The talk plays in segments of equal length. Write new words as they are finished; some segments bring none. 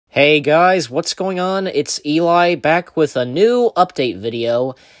Hey guys, what's going on? It's Eli back with a new update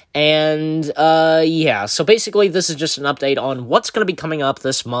video, and yeah, so basically this is just an update on what's going to be coming up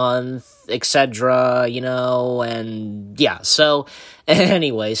this month, etc., and yeah, so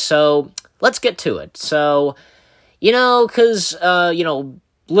anyway, so let's get to it. So, because,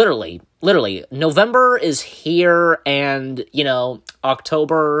 literally, November is here, and,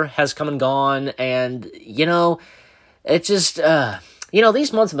 October has come and gone, and, it just,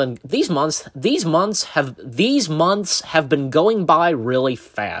 these months have been going by really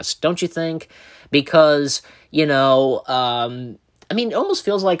fast, don't you think? Because, it almost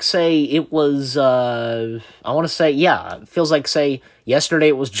feels like, say, it was, it feels like, say, yesterday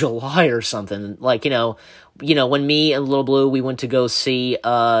it was July or something. Like, when me and Little Blue, we went to go see,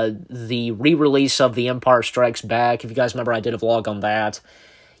 the re-release of The Empire Strikes Back. If you guys remember, I did a vlog on that.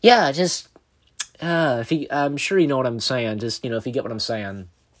 Yeah, just... I'm sure you know what I'm saying, just, if you get what I'm saying.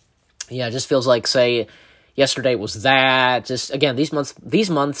 Yeah, it just feels like, say, yesterday was that, just, again, these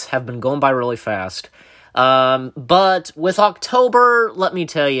months have been going by really fast. But with October, let me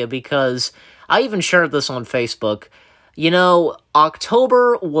tell you, because I even shared this on Facebook,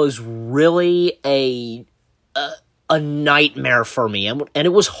 October was really a nightmare for me, and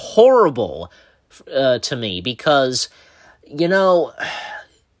it was horrible, to me, because,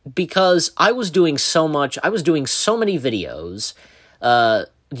 because I was doing so many videos,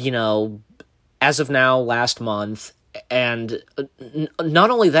 as of now, last month, and not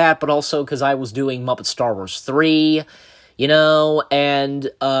only that, but also because I was doing Muppet Star Wars 3,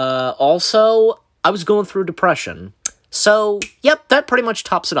 and also, I was going through depression. So, yep, that pretty much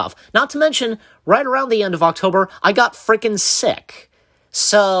tops it off. Not to mention, right around the end of October, I got freaking sick.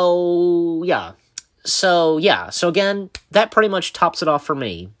 So, yeah. So again, that pretty much tops it off for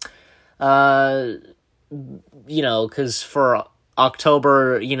me. Because for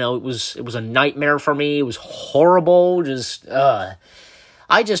October, it was a nightmare for me. It was horrible.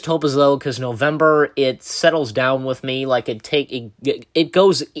 I just hope as though, because November, it settles down with me, like it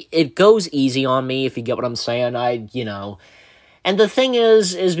goes easy on me, if you get what I'm saying. And the thing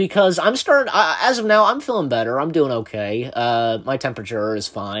is because as of now, I'm feeling better. I'm doing okay. My temperature is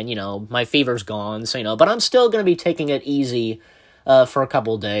fine, my fever's gone, so, but I'm still going to be taking it easy, for a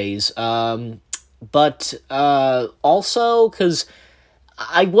couple days. But also, because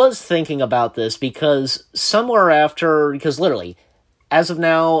I was thinking about this, because literally, as of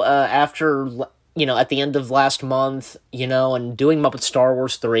now, after, at the end of last month, and doing Muppet Star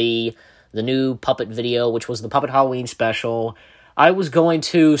Wars 3, the new Puppet video, which was the Puppet Halloween special, I was going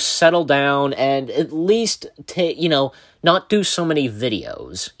to settle down and at least not do so many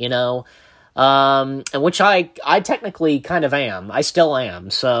videos, and which I technically kind of am. I still am.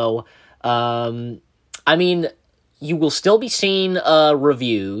 So, you will still be seeing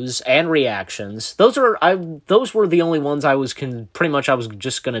reviews and reactions. Those were the only ones I was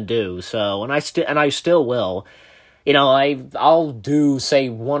just gonna do. So, and I still will. I'll do, say,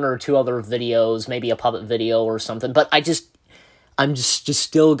 one or two other videos, maybe a puppet video or something, but I'm just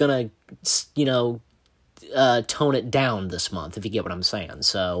still gonna, tone it down this month, if you get what I'm saying.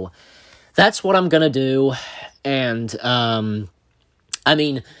 So, that's what I'm gonna do, and,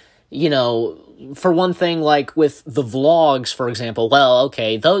 for one thing, like, with the vlogs, for example, well,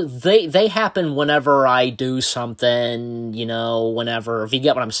 okay, they happen whenever I do something, whenever, if you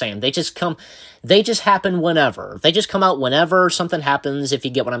get what I'm saying. They just happen whenever. They just come out whenever something happens, if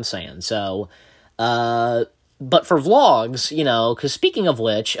you get what I'm saying. So, but for vlogs, because speaking of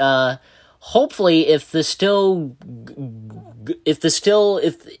which, hopefully if this still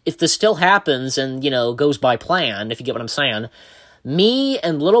happens and, goes by plan, if you get what I'm saying, me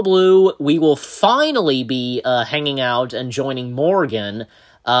and Little Blue, we will finally be hanging out and joining Morgan,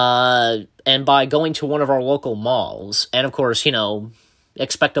 and by going to one of our local malls. And of course,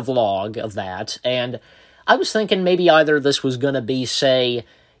 expect a vlog of that. And I was thinking maybe either this was going to be, say,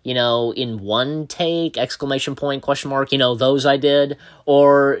 in one take, exclamation point, question mark, those I did,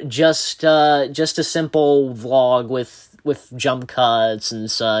 or just a simple vlog with jump cuts and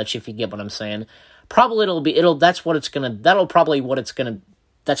such, if you get what I'm saying. Probably that's probably what it's gonna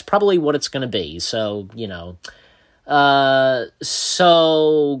be, so,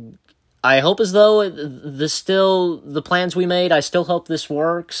 so, I hope as though the plans we made, I still hope this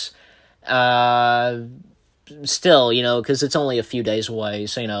works, still, because it's only a few days away,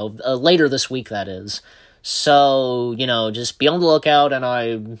 so, later this week, that is. So, just be on the lookout,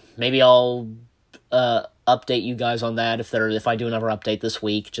 and maybe I'll, update you guys on that if I do another update this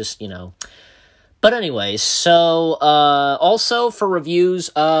week, just, But anyways, so, also for reviews,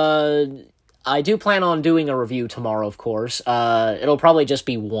 I do plan on doing a review tomorrow, of course. It'll probably just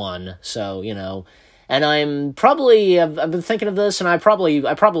be one, so, you know. And I've been thinking of this, and I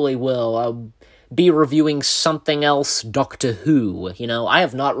probably will be reviewing something else Doctor Who. You know, I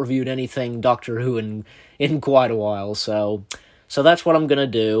have not reviewed anything Doctor Who in quite a while, so that's what I'm gonna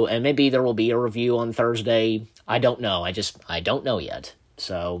do, and maybe there will be a review on Thursday. I don't know. I don't know yet.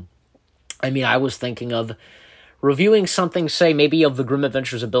 So, I mean, I was thinking of reviewing something, say, maybe of The Grim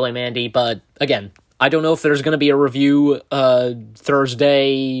Adventures of Billy and Mandy, but again, I don't know if there's going to be a review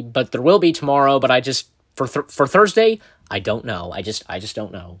Thursday, but there will be tomorrow, but for Thursday, I don't know. I just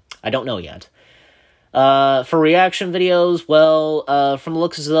don't know. I don't know yet. For reaction videos, well, from the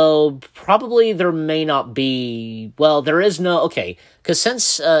looks as though, probably there may not be, well, there is no, okay, because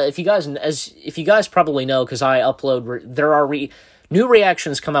since, if you guys probably know, because I upload, there are new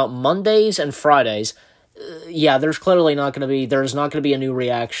reactions come out Mondays and Fridays. Yeah, there's not going to be a new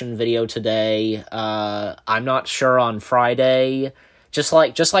reaction video today. I'm not sure on Friday. Just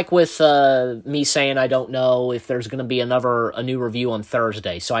like with me saying I don't know if there's going to be a new review on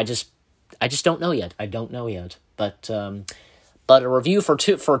Thursday. So I just don't know yet. I don't know yet. But a review for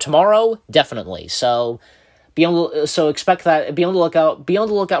tomorrow, definitely. So expect that. Be on the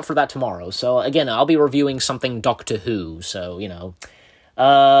lookout for that tomorrow. So again, I'll be reviewing something Doctor Who. So, you know.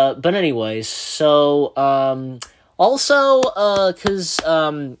 But anyways, so, also,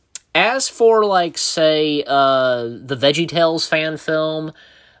 as for, like, say, the VeggieTales fan film,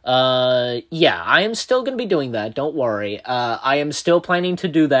 yeah, I am still gonna be doing that, don't worry. I am still planning to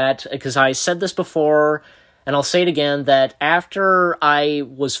do that, because I said this before, and I'll say it again, that after I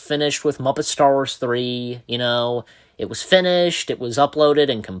was finished with Muppet Star Wars 3, you know, it was finished, it was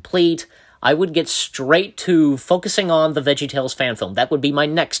uploaded and complete, I would get straight to focusing on the VeggieTales fan film. That would be my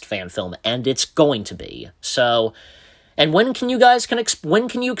next fan film, and it's going to be. So, and when can you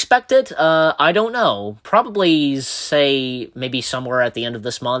expect it? I don't know. Probably, say, maybe somewhere at the end of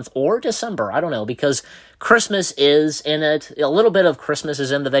this month, or December, I don't know, because Christmas is in it. A little bit of Christmas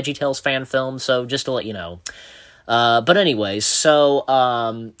is in the VeggieTales fan film, so just to let you know. But anyways, so,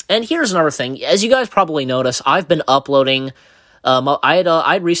 and here's another thing. As you guys probably noticed, I've been uploading...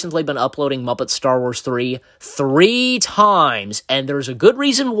 I'd recently been uploading Muppet Star Wars 3 times, and there's a good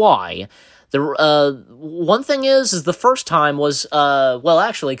reason why. One thing is the first time was, well,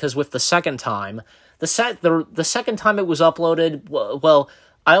 actually, because with the second time, the second time it was uploaded, well,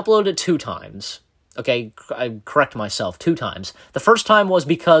 I uploaded 2 times. Okay, I correct myself, 2 times. The first time was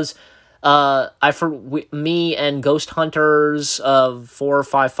because, me and Ghost Hunters of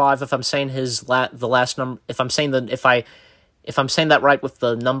 455, if I'm saying the last number, if I'm saying that right with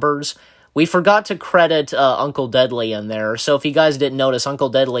the numbers, we forgot to credit Uncle Deadly in there. So if you guys didn't notice, Uncle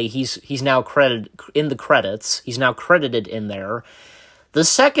Deadly, he's now credited in the credits. He's now credited in there. The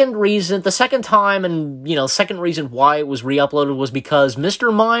second reason why it was re-uploaded was because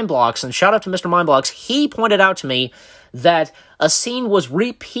Mr. Mindblocks, and shout out to Mr. Mindblocks, he pointed out to me that a scene was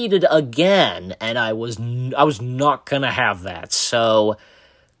repeated again, and I was not gonna have that. So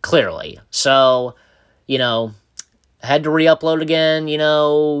clearly, you know. Had to re-upload again, you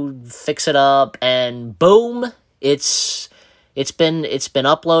know, fix it up, and boom, it's been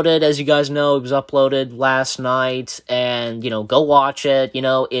uploaded. As you guys know, it was uploaded last night, and, you know, go watch it. You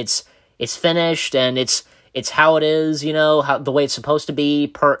know, it's finished, and it's how it is, you know, the way it's supposed to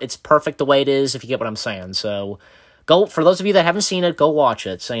be. It's perfect the way it is, if you get what I'm saying. So, for those of you that haven't seen it, go watch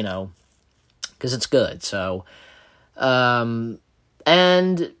it, so, you know, because it's good. So,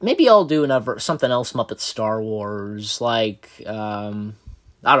 and maybe I'll do something else Muppet Star Wars, like, I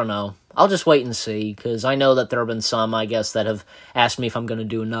don't know. I'll just wait and see, because I know that there have been some, I guess, that have asked me if I'm going to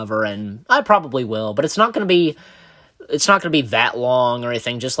do another, and I probably will, but it's not going to be that long or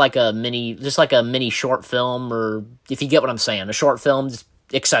anything, just like a mini short film, or, if you get what I'm saying, a short film,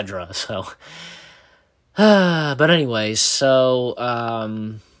 etc., so, but anyways, so,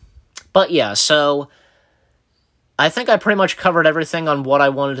 but yeah, so, I think I pretty much covered everything on what I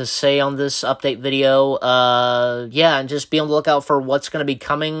wanted to say on this update video. Yeah, and just be on the lookout for what's going to be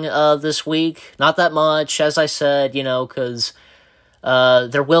coming this week. Not that much, as I said, you know, because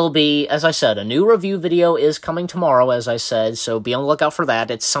there will be, as I said, a new review video is coming tomorrow, as I said, so be on the lookout for that.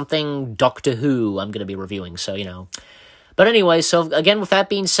 It's something Doctor Who I'm going to be reviewing, so, you know. But anyway, so again, with that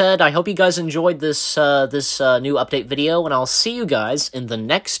being said, I hope you guys enjoyed this new update video, and I'll see you guys in the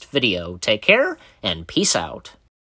next video. Take care, and peace out.